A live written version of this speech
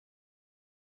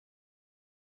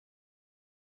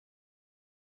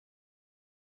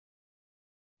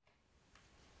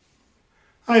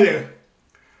Hi there.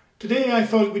 Today I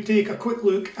thought we'd take a quick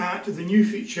look at the new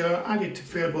feature added to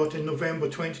Fairbot in November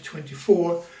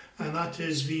 2024, and that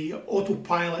is the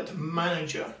Autopilot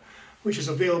Manager, which is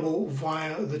available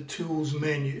via the Tools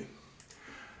menu.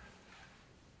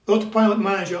 The Autopilot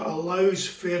Manager allows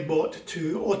Fairbot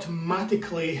to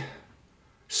automatically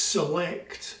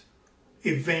select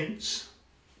events,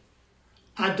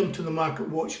 add them to the market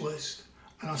watch list,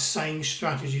 and assign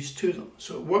strategies to them.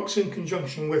 So it works in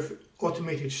conjunction with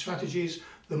automated strategies,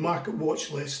 the market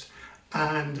watch list,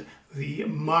 and the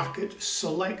market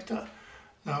selector.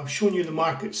 Now, I've shown you the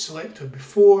market selector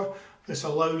before. This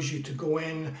allows you to go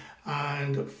in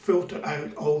and filter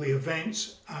out all the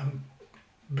events and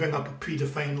bring up a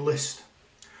predefined list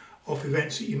of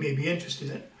events that you may be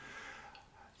interested in.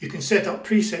 You can set up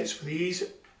presets for these.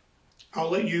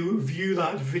 I'll let you view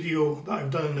that video that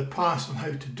I've done in the past on how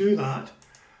to do that.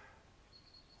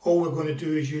 All we're going to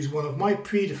do is use one of my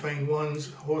predefined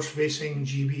ones, horse racing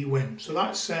GB win. So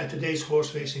that's today's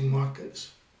horse racing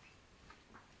markets.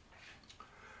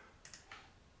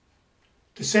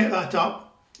 To set that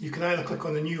up, you can either click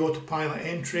on the new autopilot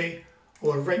entry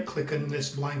or right click in this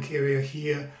blank area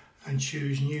here and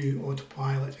choose new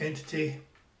autopilot entity.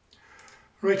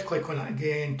 Right click on it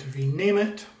again to rename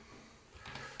it.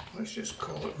 Let's just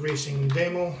call it racing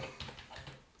demo.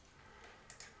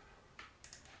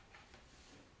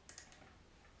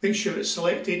 Make sure it's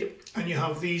selected, and you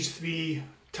have these three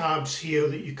tabs here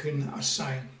that you can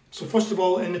assign. So first of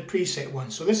all, in the preset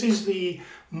one. So this is the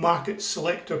market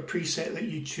selector preset that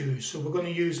you choose. So we're going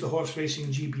to use the horse racing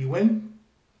GB win.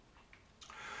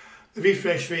 The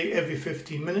refresh rate every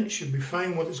 15 minutes should be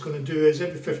fine. What it's going to do is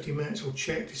every 15 minutes we'll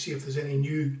check to see if there's any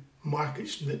new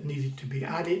markets that needed to be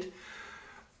added.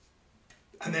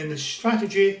 And then the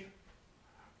strategy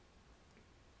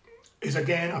is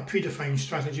again a predefined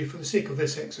strategy. For the sake of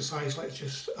this exercise, let's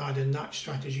just add in that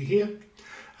strategy here.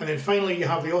 And then finally you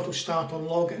have the auto start on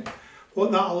login.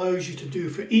 What that allows you to do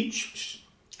for each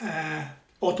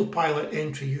autopilot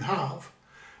entry you have,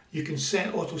 you can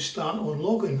set auto start on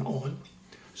login on,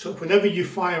 so whenever you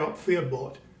fire up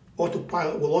Fairbot,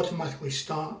 autopilot will automatically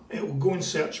start. It will go and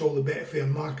search all the Betfair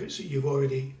markets that you've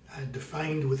already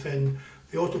defined within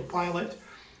the autopilot,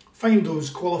 find those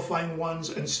qualifying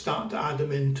ones and start to add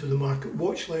them into the market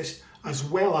watch list, as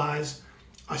well as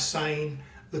assign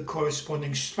the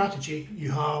corresponding strategy you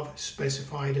have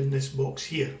specified in this box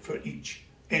here for each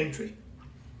entry.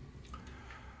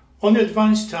 On the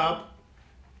advanced tab,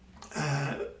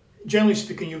 generally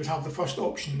speaking, you would have the first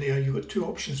option there. You've got two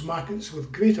options: markets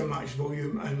with greater match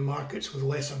volume and markets with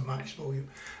lesser match volume.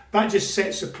 That just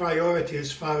sets the priority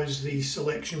as far as the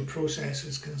selection process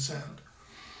is concerned.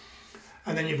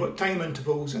 And then you've got time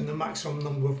intervals and the maximum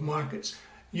number of markets.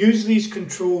 Use these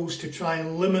controls to try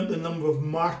and limit the number of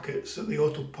markets that the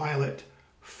autopilot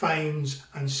finds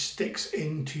and sticks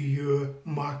into your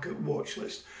market watch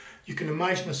list. You can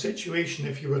imagine a situation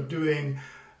if you were doing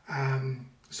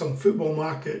some football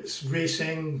markets,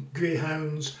 racing,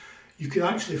 greyhounds, you could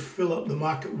actually fill up the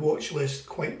market watch list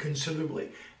quite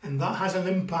considerably, and that has an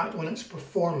impact on its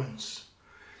performance.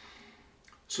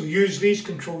 So use these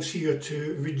controls here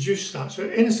to reduce that. So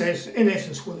in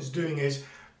essence, what it's doing is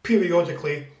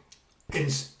periodically, in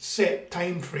set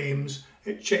time frames,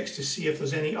 it checks to see if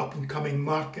there's any up and coming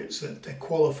markets that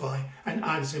qualify and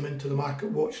adds them into the market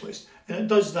watch list. And it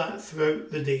does that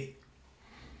throughout the day.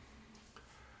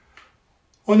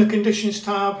 On the conditions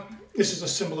tab, this is a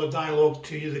similar dialogue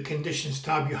to the conditions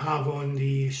tab you have on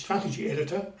the strategy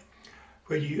editor,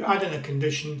 where you add in a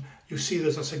condition. You'll see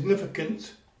there's a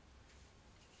significant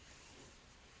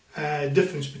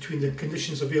difference between the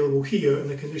conditions available here and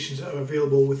the conditions that are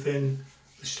available within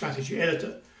the strategy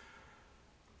editor.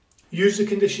 Use the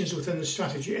conditions within the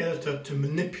strategy editor to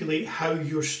manipulate how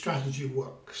your strategy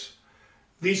works.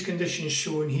 These conditions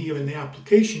shown here in the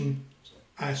application,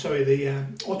 the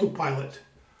autopilot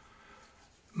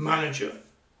manager,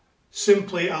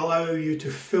 simply allow you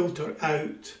to filter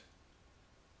out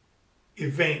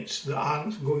events that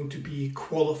aren't going to be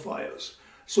qualifiers.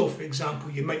 So for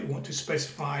example, you might want to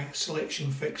specify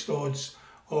selection fixed odds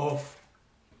of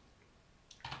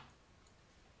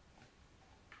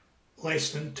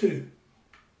greater than 2.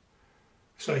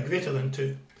 So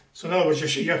in other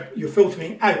words, you're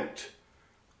filtering out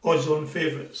odds on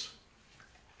favourites.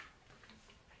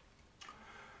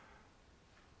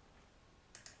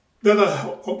 The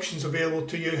other options available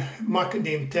to you, market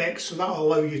name text, so that will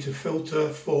allow you to filter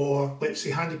for, let's say,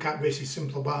 handicap races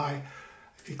simple buy.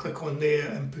 If you click on there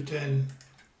and put in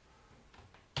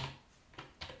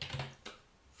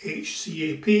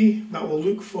HCAP, that will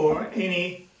look for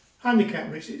any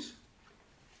handicap races,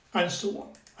 and so on.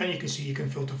 And you can see you can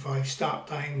filter by start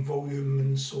time, volume,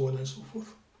 and so on and so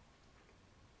forth.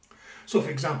 So for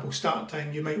example, start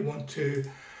time, you might want to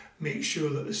make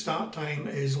sure that the start time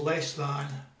is less than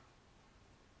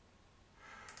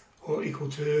or equal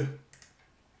to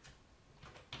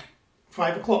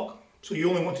 5 o'clock. So you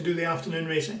only want to do the afternoon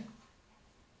racing.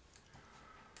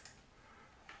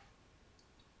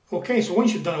 Okay, so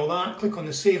once you've done all that, click on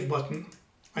the Save button,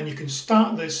 and you can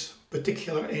start this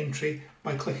particular entry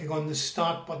by clicking on the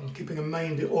Start button, keeping in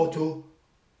mind the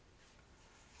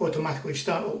automatically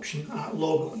start option at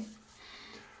logon.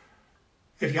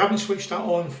 If you haven't switched that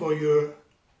on for your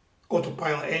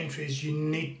autopilot entries, you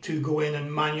need to go in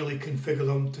and manually configure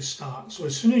them to start. So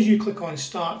as soon as you click on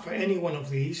Start for any one of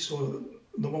these, so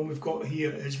the one we've got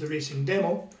here is the racing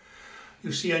demo,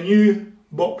 you'll see a new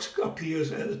box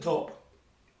appears at the top,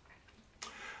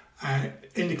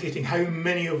 indicating how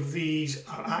many of these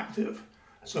are active.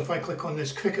 So if I click on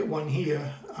this cricket one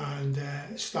here and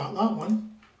start that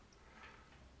one,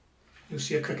 you'll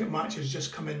see a cricket match has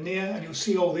just come in there, and you'll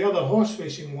see all the other horse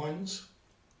racing ones.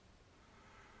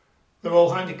 They're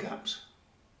all handicaps.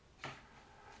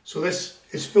 So this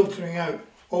is filtering out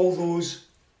all those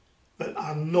that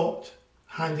are not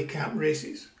handicap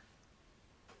races.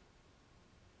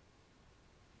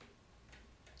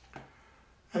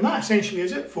 And that essentially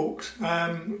is it, folks.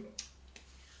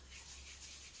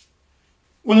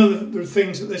 One of the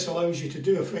things that this allows you to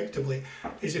do effectively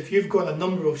is if you've got a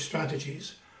number of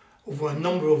strategies over a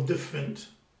number of different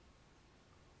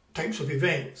types of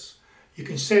events, you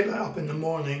can set that up in the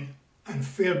morning, and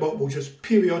Fairbot will just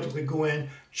periodically go in,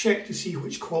 check to see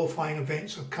which qualifying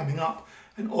events are coming up,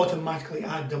 and automatically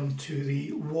add them to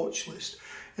the watch list.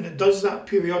 And it does that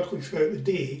periodically throughout the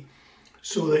day,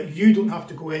 so that you don't have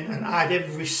to go in and add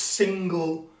every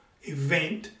single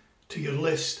event to your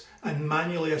list and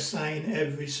manually assign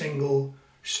every single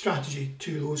strategy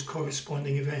to those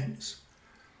corresponding events.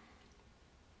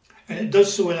 And it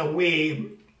does so in a way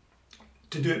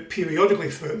to do it periodically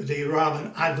throughout the day rather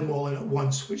than add them all in at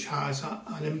once, which has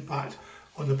an impact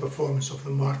on the performance of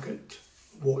the market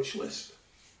watch list.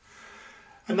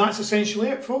 And that's essentially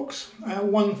it, folks.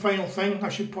 One final thing I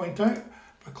should point out.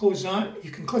 If I close that,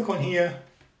 you can click on here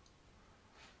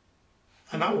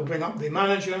and that will bring up the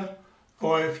manager,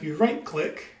 or if you right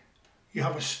click, you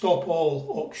have a stop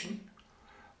all option.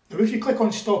 Now if you click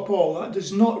on stop all, that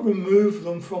does not remove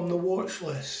them from the watch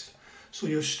list. So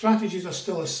your strategies are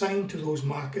still assigned to those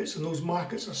markets, and those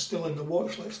markets are still in the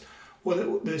watch list.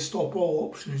 What the stop all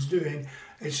option is doing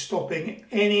is stopping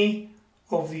any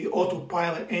of the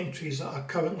autopilot entries that are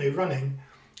currently running,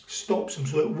 stops them,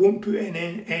 so it won't put in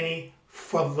any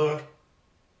further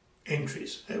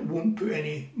entries. It won't put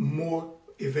any more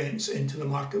events into the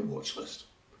market watch list.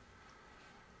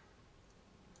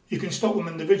 You can stop them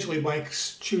individually by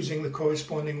choosing the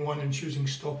corresponding one and choosing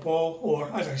stop all, or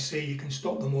as I say, you can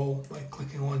stop them all by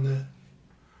clicking on the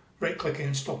right clicking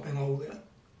and stopping all there.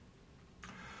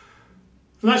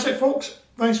 And that's it, folks.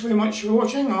 Thanks very much for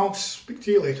watching. I'll speak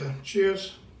to you later.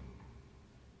 Cheers.